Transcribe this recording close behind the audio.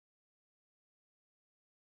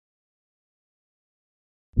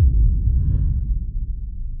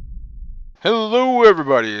Hello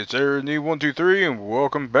everybody, it's Aaron123 and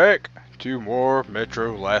welcome back to more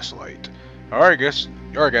Metro Last Light. Alright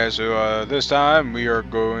guys, so this time we are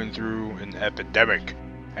going through an epidemic.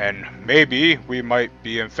 And maybe we might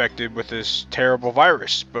be infected with this terrible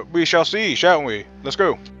virus, but we shall see, shan't we? Let's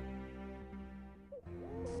go.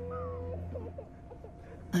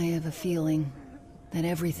 I have a feeling that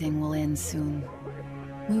everything will end soon.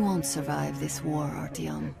 We won't survive this war,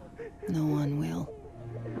 Artyom. No one will.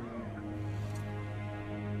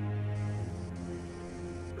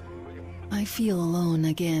 I feel alone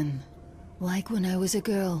again, like when I was a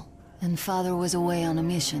girl and father was away on a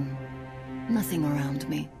mission. Nothing around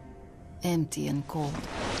me, empty and cold,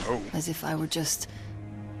 as if I were just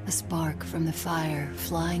a spark from the fire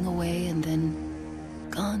flying away and then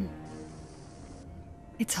gone.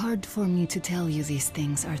 It's hard for me to tell you these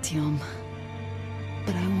things, Artyom,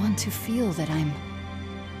 but I want to feel that I'm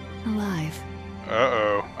alive.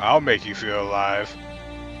 Uh-oh, I'll make you feel alive.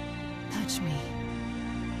 Touch me.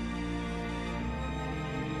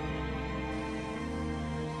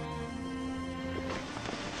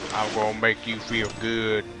 I'm gonna make you feel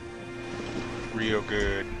good. Real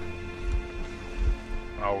good.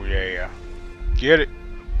 Oh yeah. Get it?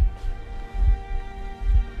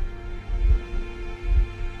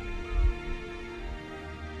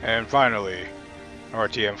 And finally,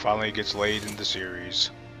 RTM finally gets laid in the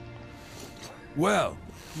series. Well,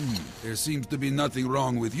 there seems to be nothing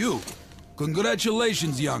wrong with you.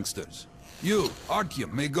 Congratulations, youngsters. You,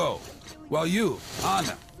 Artyom, may go. While you,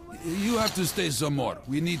 Anna, you have to stay some more.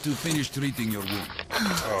 We need to finish treating your wound.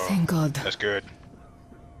 Thank God. That's good.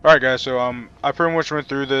 Alright guys, so I pretty much went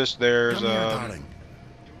through this. There's Come here, darling.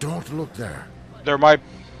 Don't look there. there might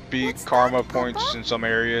be karma points in some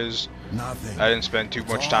areas. Nothing. I didn't spend too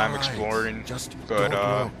much time exploring, Just but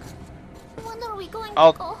don't When are we going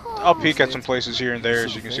I'll to go home? I'll peek at some places here and there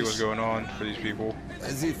so you can see what's going on for these people.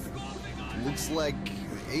 As if looks like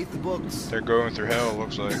ate the books. They're going through hell, it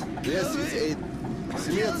looks like. Yes, he's ate.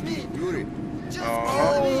 Semetsky, Yuri.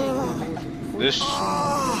 This.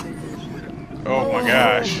 Oh my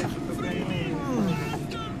gosh.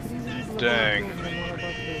 Dang.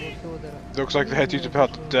 Looks like that dude's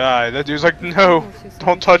about to die. That dude's like, no,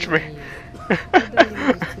 don't touch me.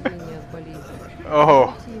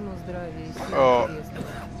 Oh. Oh.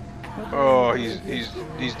 Oh, he's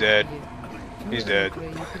dead. He's dead.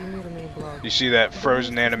 You see that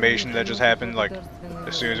frozen animation that just happened, like,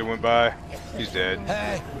 as soon as it went by? He's dead.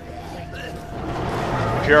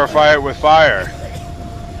 Purify it with fire.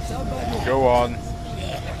 Go on.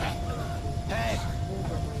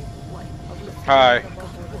 Hi.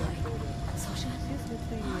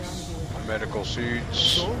 Medical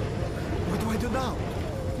suits. What do I do now?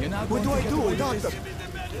 What do I do, doctor?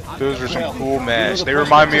 Those are some cool masks. They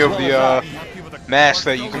remind me of the mask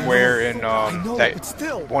that you can wear in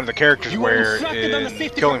that one of the characters wear in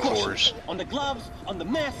Killing Floors. On the gloves, on the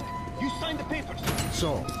mask, you signed the papers.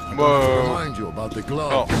 So, Whoa. remind you about the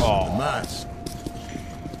gloves, Oh. the mask.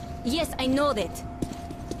 Yes, I know that.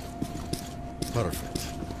 Perfect.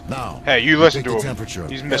 Now, Hey, you listen take to the him. temperature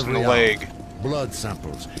He's missing every the hour. leg. Blood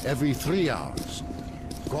samples every 3 hours.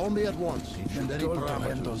 Call me at once. Should any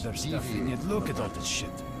parameters deviate. Look at all this shit.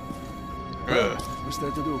 Ugh. What's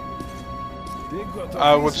there to do?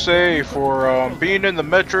 I would say for being in the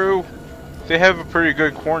metro, they have a pretty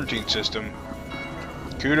good quarantine system.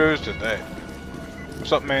 Kudos to that.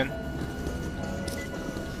 What's up, man?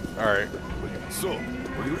 Alright. So,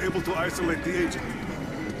 were you able to isolate the agent?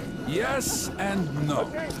 Yes and no.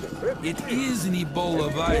 It is an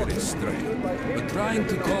Ebola virus strain, but trying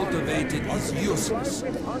to cultivate it is useless.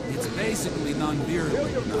 It's basically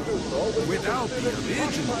non-virulent now, without the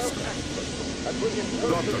original strain.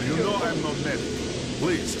 Doctor, you know I'm no medic.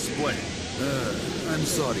 Please explain. I'm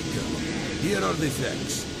sorry, Colonel. Here are the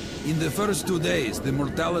facts. In the first 2 days, the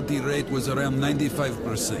mortality rate was around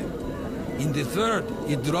 95%. In the third,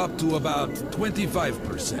 it dropped to about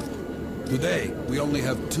 25%. Today, we only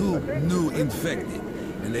have 2 new infected,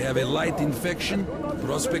 and they have a light infection,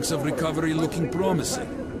 prospects of recovery looking promising.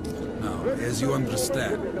 Now, as you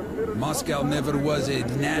understand, Moscow never was a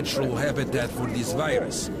natural habitat for this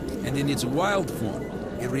virus, and in its wild form,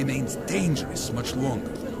 it remains dangerous much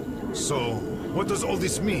longer. So, what does all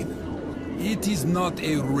this mean? It is not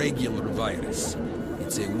a regular virus.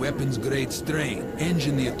 It's a weapons-grade strain,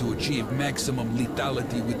 engineered to achieve maximum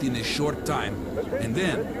lethality within a short time, and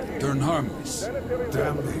then turn harmless.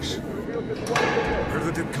 Damnation.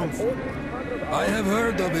 Where did it come from? I have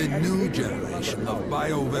heard of a new generation of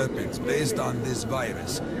bioweapons based on this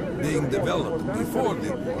virus being developed before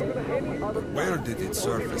the war. But where did it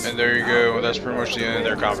surface? And there you go. That's pretty much the end of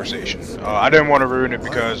their conversation. I didn't want to ruin it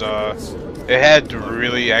because it had to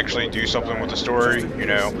really actually do something with the story, you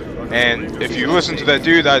know. And if you listen to that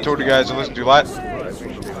dude that I told you guys to listen to last,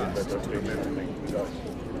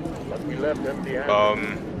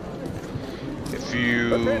 if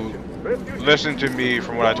you listen to me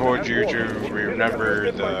from what I told you to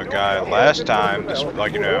remember the guy last time, just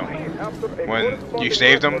like, you know, when you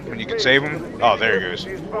saved him, when you can save him, oh, there he goes,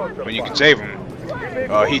 when you can save him,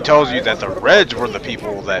 he tells you that the Reds were the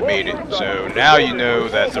people that made it. So now you know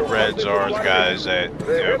that the Reds are the guys that,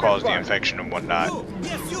 you know, caused the infection and whatnot.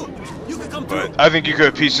 But I think you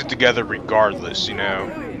could piece it together regardless, you know,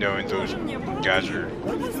 knowing those guys are,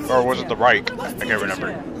 or was it the Reich? I can't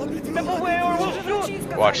remember.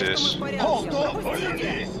 Watch this. They're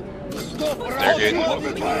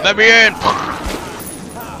good. Let me in!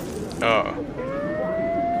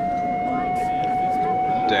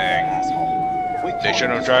 Dang. They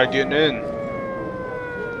shouldn't have tried getting in.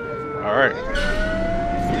 Alright.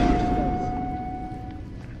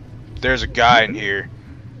 There's a guy in here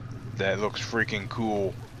that looks freaking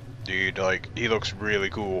cool. Dude, like, he looks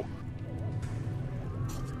really cool.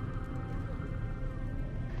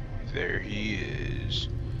 There he is.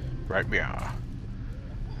 Right behind.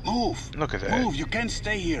 Move! Look at that. Move, you can't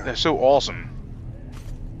stay here. That's so awesome.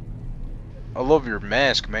 I love your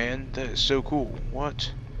mask, man. That is so cool.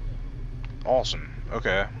 What? Awesome.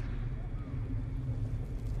 Okay.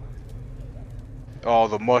 All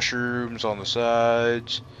the mushrooms on the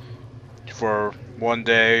sides. For one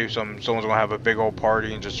day, someone's gonna have a big old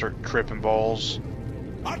party and just start tripping balls.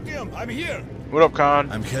 Artyom, I'm here. What up, Khan?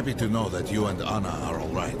 I'm happy to know that you and Anna are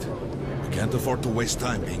alright. We can't afford to waste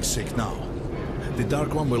time being sick now. The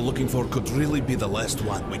Dark One we're looking for could really be the last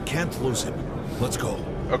one. We can't lose him. Let's go.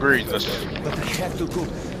 Agreed. Let's... But I have to go.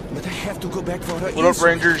 But I have to go back for her. What up,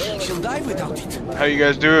 Rangers? She'll die without it. How you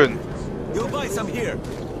guys doing? You'll buy some here.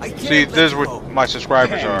 I can't See, this is what my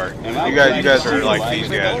subscribers are. You guys are like these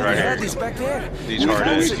guys right here. These hard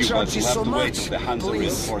ass.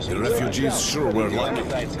 The refugees sure were lucky,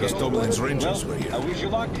 because Tomlin's Rangers were here.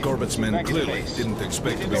 Corbett's men clearly didn't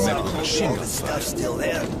expect to be met with machine gun fire. Still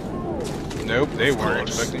there. Nope, they weren't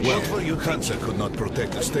expecting Well, shit. Hansa could not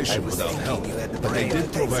protect the station without help, but they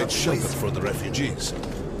did provide shelter for the refugees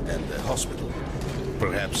and the hospital.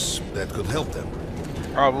 Perhaps that could help them.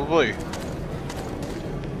 Probably.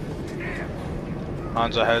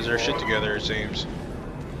 Hansa has their shit together, it seems.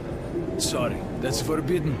 Sorry, that's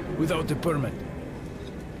forbidden without a permit.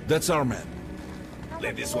 That's our man.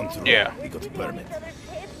 Let this one through. Yeah. We got a permit.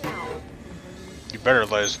 You better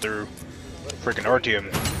let us through. Freaking Artyom.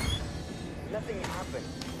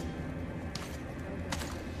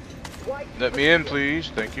 Let me in, please.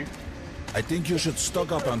 Thank you. I think you should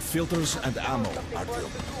stock up on filters and ammo, Artyom.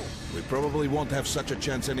 We probably won't have such a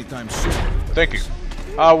chance anytime soon. Thank you.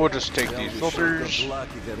 I will just take these filters. Go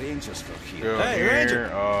Hey, here. Ranger.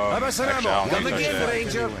 Actually, I don't need to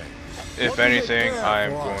touch that. If anything, I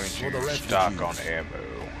am going to stock on ammo.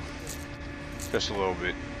 Just a little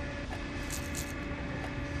bit.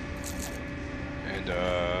 And,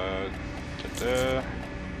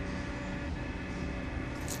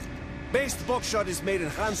 Best buckshot is made in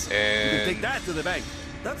Hansa. And You can take that to the bank.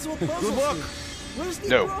 That's what puzzles Good luck. Where's the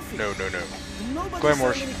no, profit? no. Nobody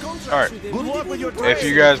Claymores. signed any contracts Alright. with them. Good luck with your If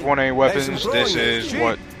you guys want any weapons, Nice and this throwing it. is Cheap.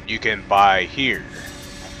 what you can buy here.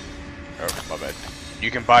 Oh, my bad.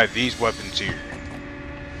 You can buy these weapons here.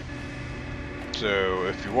 So,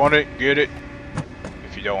 if you want it, get it.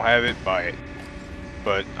 If you don't have it, buy it.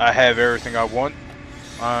 But I have everything I want,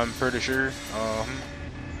 I'm pretty sure.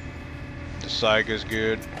 The Saiga's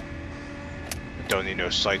good. Don't need no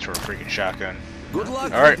sights for a freaking shotgun. Good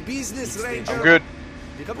luck Alright. with business, Ranger. I'm good.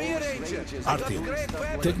 Come here, Ranger.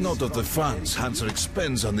 Artyom, take note of the funds Hansa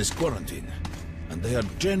expends on this quarantine. And they are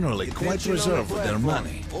generally quite reserved with their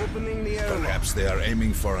money. Opening the air. Perhaps they are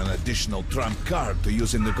aiming for an additional trump card to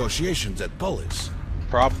use in negotiations at Polis.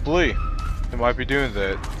 Probably. They might be doing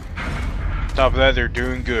that. On top of that, they're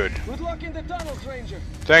doing good. Good luck in the tunnels, Ranger.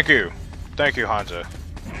 Thank you. Thank you, Hansa.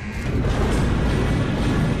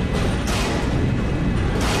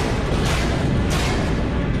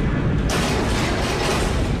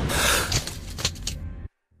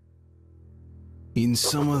 In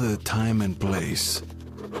some other time and place,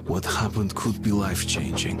 what happened could be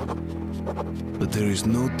life-changing. But there is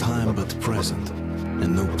no time but present,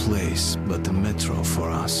 and no place but the metro for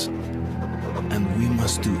us. And we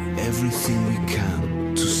must do everything we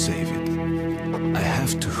can to save it. I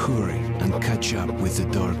have to hurry and catch up with the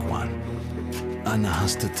Dark One. Anna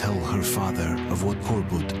has to tell her father of what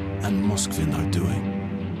Korbut and Moskvin are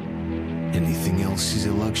doing. Anything else is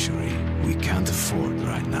a luxury we can't afford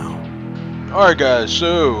right now. Alright guys,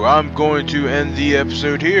 so I'm going to end the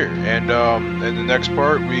episode here, and in the next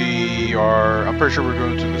part I'm pretty sure we're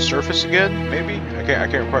going to the surface again, maybe? I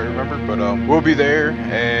can't quite remember, but we'll be there,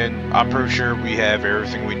 and I'm pretty sure we have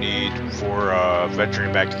everything we need for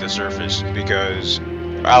venturing back to the surface, because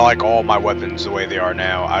I like all my weapons the way they are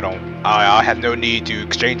now. I have no need to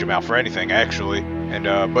exchange them out for anything, actually.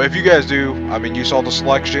 And but if you guys do, I mean, you saw the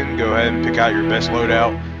selection, go ahead and pick out your best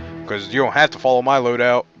loadout, because you don't have to follow my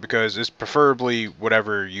loadout, because it's preferably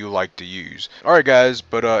whatever you like to use. Alright guys,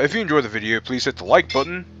 but if you enjoyed the video, please hit the like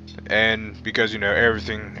button, and because, you know,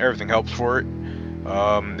 everything helps for it.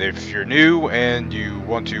 If you're new and you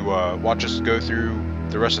want to watch us go through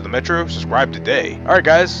the rest of the Metro, subscribe today. Alright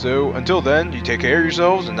guys, so until then, you take care of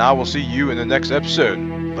yourselves, and I will see you in the next episode.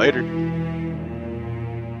 Later.